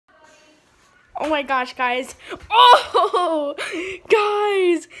Oh my gosh, guys. Oh,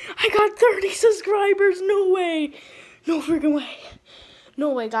 guys, I got 30 subscribers. No way. No freaking way. No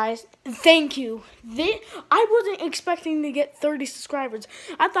way, guys. Thank you. I wasn't expecting to get 30 subscribers.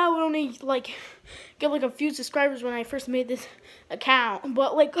 I thought I would only, like, get, like, a few subscribers when I first made this account.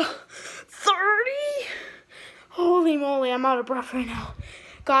 But, like, 30? Holy moly, I'm out of breath right now.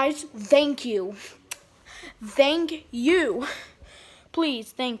 Guys, thank you. Thank you.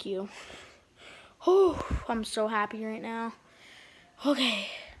 Please, thank you. Oh, I'm so happy right now. Okay,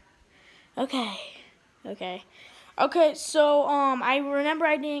 so, I remember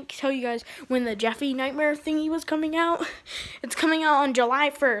I didn't tell you guys when the Jeffy Nightmare thingy was coming out. It's coming out on July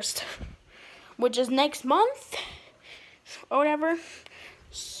 1st, which is next month, or whatever.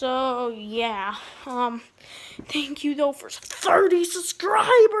 So, yeah, thank you, though, for 30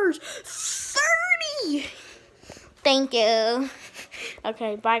 subscribers. 30! Thank you.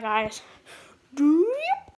 Okay, bye, guys.